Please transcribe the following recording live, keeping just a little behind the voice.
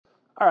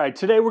All right,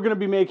 today we're gonna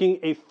be making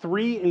a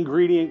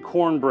 3-ingredient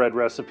cornbread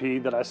recipe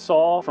that I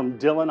saw from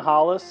Dylan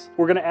Hollis.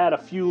 We're gonna add a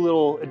few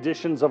little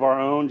additions of our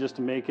own just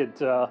to make it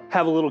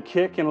have a little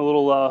kick and a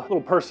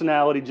little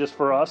personality just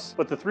for us.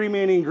 But the 3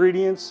 main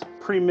ingredients,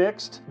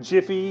 pre-mixed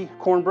Jiffy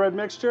cornbread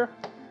mixture,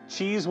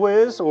 Cheese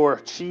Whiz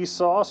or cheese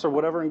sauce or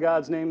whatever in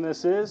God's name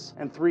this is,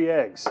 and 3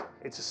 eggs.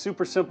 It's a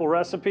super simple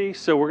recipe,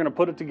 so we're gonna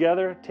put it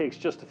together. It takes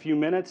just a few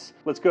minutes.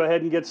 Let's go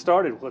ahead and get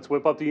started. Let's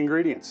whip up the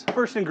ingredients.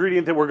 First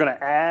ingredient that we're gonna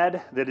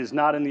add that is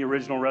not in the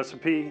original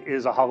recipe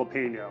is a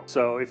jalapeno.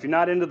 So if you're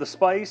not into the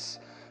spice,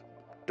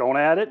 don't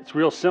add it. It's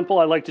real simple.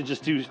 I like to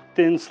just do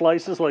thin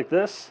slices like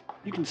this.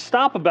 You can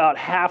stop about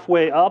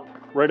halfway up,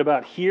 right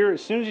about here.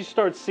 As soon as you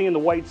start seeing the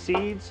white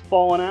seeds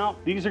falling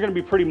out, these are gonna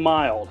be pretty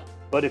mild.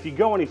 But if you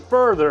go any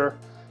further,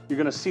 you're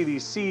gonna see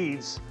these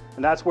seeds,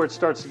 and that's where it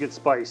starts to get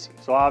spicy.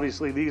 So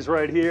obviously these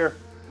right here,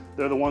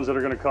 they're the ones that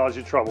are gonna cause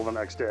you trouble the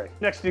next day.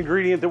 Next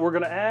ingredient that we're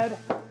gonna add,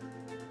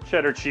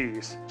 cheddar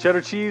cheese.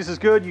 Cheddar cheese is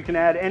good. You can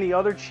add any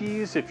other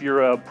cheese. If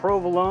you're a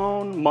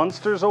provolone,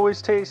 Munster's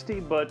always tasty,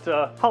 but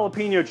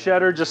jalapeno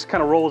cheddar just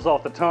kind of rolls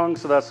off the tongue,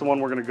 so that's the one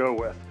we're gonna go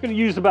with. I'm gonna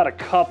use about a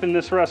cup in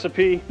this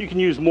recipe. You can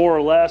use more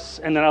or less,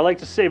 and then I like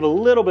to save a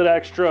little bit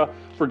extra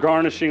for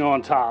garnishing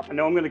on top. I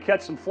know I'm gonna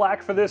catch some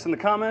flack for this in the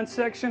comments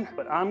section,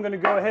 but I'm gonna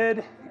go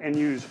ahead and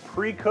use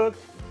pre-cooked,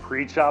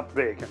 pre-chopped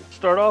bacon.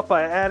 Start off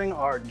by adding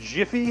our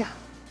Jiffy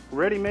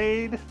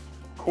ready-made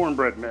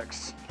cornbread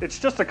mix. It's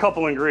just a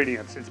couple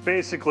ingredients. It's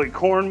basically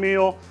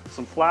cornmeal,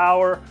 some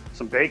flour,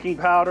 some baking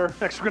powder.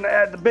 Next, we're gonna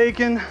add the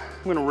bacon.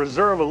 I'm gonna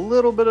reserve a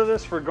little bit of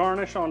this for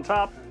garnish on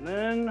top, and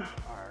then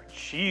our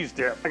cheese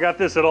dip. I got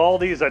this at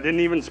Aldi's. I didn't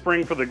even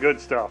spring for the good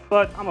stuff,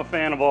 but I'm a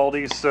fan of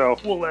Aldi's, so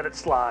we'll let it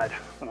slide.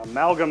 An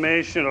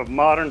amalgamation of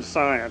modern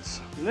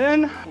science. And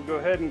then we'll go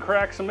ahead and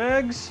crack some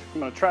eggs. I'm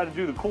gonna try to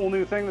do the cool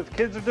new thing that the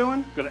kids are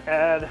doing. I'm gonna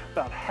add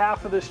about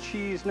half of this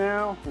cheese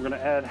now. We're gonna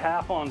add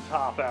half on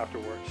top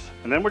afterwards.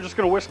 And then we're just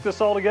gonna whisk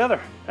this all together.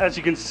 As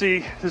you can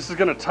see, this is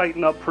gonna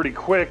tighten up pretty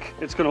quick.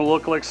 It's gonna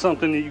look like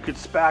something that you could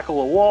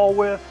spackle a wall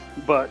with,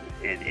 but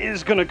it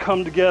is gonna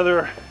come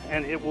together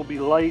and it will be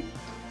light,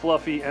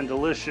 fluffy, and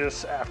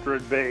delicious after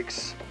it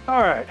bakes.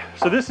 All right,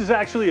 so this is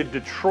actually a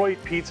Detroit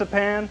pizza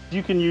pan.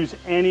 You can use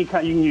any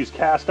kind, you can use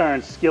cast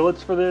iron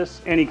skillets for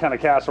this, any kind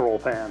of casserole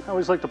pan. I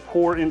always like to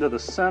pour into the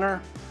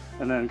center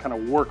and then kind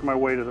of work my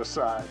way to the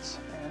sides.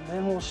 And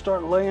then we'll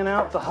start laying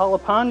out the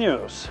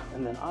jalapenos.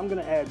 And then I'm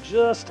gonna add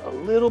just a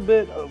little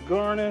bit of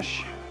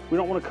garnish. We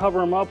don't want to cover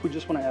them up, we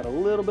just want to add a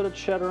little bit of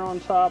cheddar on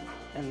top.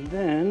 And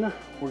then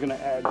we're gonna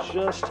add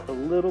just a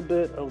little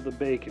bit of the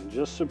bacon,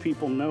 just so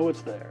people know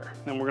it's there.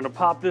 Then we're gonna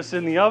pop this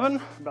in the oven,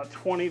 about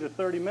 20 to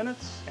 30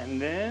 minutes,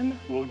 and then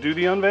we'll do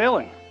the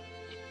unveiling.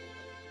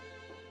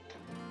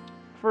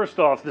 First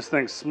off, this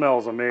thing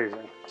smells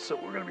amazing. So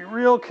we're gonna be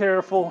real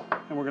careful,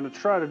 and we're gonna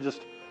try to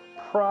just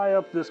pry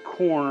up this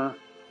corner.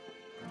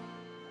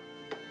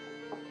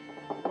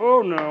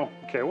 Oh no,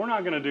 okay, we're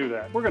not gonna do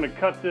that. We're gonna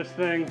cut this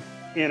thing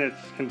in its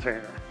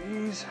container.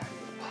 These,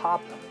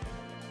 pop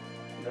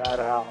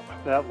that out.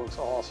 That looks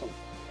awesome.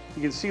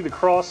 You can see the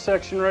cross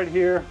section right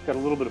here. Got a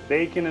little bit of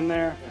bacon in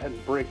there. Go ahead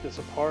and break this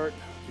apart.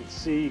 You can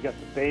see you got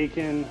the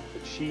bacon, the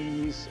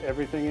cheese,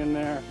 everything in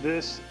there.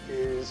 This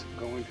is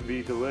going to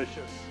be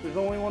delicious. There's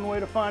only one way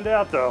to find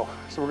out though,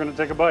 so we're gonna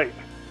take a bite.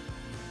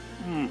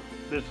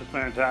 This is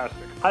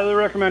fantastic. Highly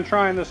recommend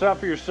trying this out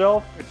for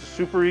yourself. It's a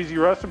super easy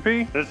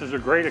recipe. This is a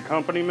great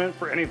accompaniment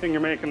for anything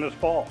you're making this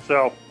fall.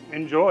 So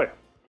enjoy.